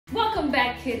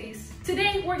back, kiddies.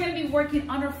 Today we're going to be working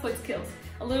on our foot skills,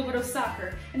 a little bit of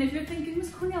soccer. And if you're thinking, Miss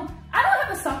Cornell, I don't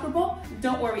have a soccer ball,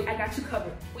 don't worry, I got you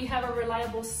covered. We have our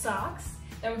reliable socks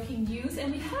that we can use,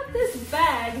 and we have this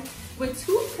bag with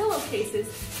 2 pillowcases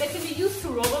that can be used to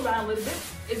roll around a little bit.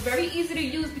 It's very easy to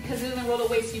use because it doesn't roll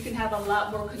away, so you can have a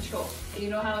lot more control. And you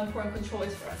know how important control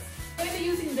is for us. I'm going to be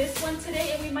using this one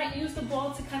today, and we might use the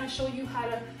ball to kind of show you how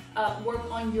to work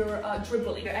on your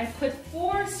dribbling. I put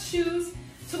 4 shoes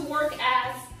to work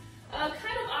as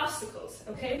kind of obstacles,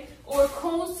 okay? Or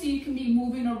cones so you can be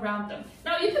moving around them.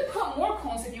 Now you can put more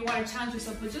cones if you want to challenge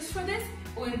yourself, but just for this,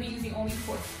 we're going to be using only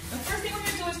 4. The first thing we're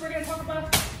going to do is we're going to talk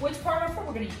about which part of our foot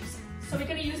we're going to use. So we're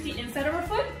going to use the inside of our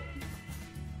foot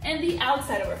and the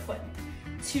outside of our foot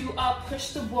to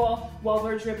push the ball while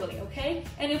we're dribbling, okay?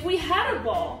 And if we had a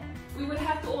ball, we would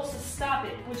have to also stop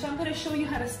it, which I'm going to show you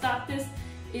how to stop this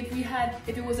if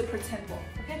it was a pretend ball,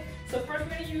 okay? So first we're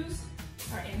going to use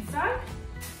our inside,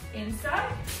 and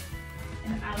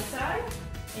outside,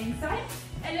 inside.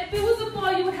 And if it was a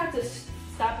ball, you would have to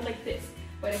stop it like this.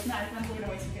 But it's not going to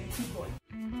waste, we're going to keep going.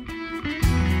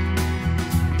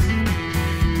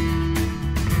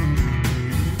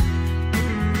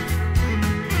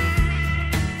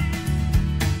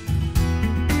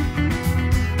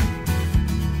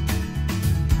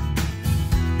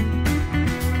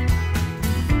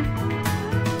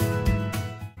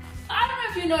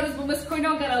 Notice, but Miss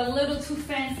Cornell got a little too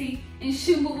fancy and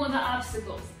she moved on the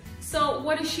obstacles. So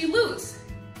what did she lose?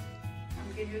 I'm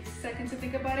gonna give you a second to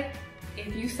think about it.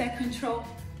 If you said control,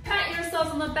 pat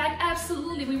yourselves on the back.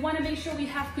 Absolutely, we want to make sure we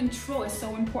have control. It's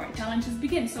so important. Challenges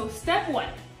begin. So step 1,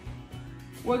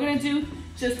 we're gonna do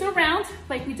just a round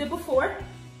like we did before,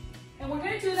 and we're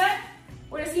gonna do that.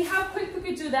 We're gonna see how quick we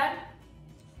could do that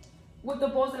with the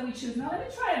balls that we choose. Now let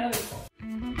me try another ball.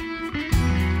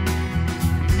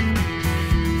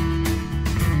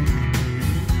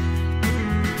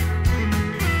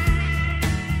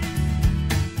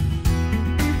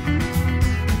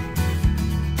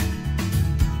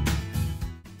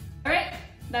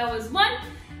 That was 1.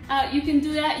 You can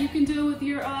do that. You can do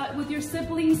it with your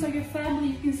siblings or your family.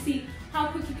 You can see how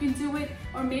quick you can do it,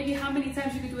 or maybe how many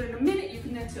times you can do it in a minute. You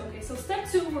can then do. Okay. So step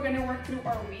 2, we're going to work through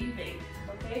our weaving.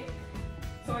 Okay.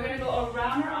 So we're going to go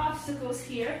around our obstacles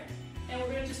here, and we're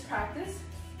going to just practice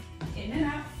in and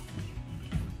out.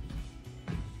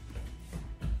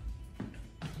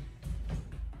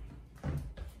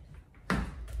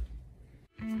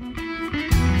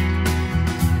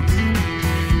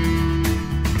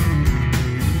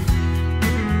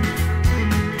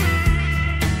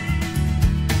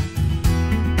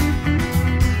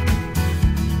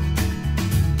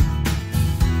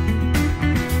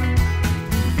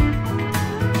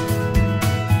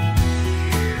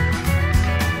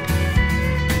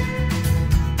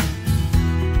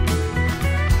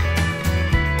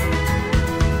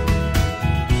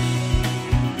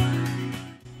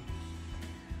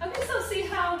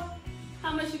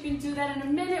 In a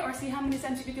minute, or see how many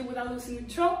times you can do without losing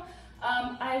control.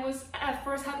 I was at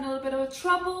first having a little bit of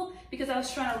trouble because I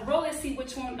was trying to roll it, see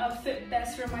which one fit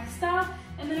best for my style,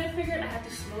 and then I figured I had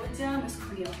to slow it down. Miss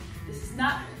Cornell, this is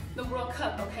not the World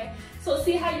Cup, okay? So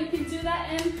see how you can do that,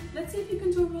 and let's see if you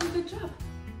can do a really good job.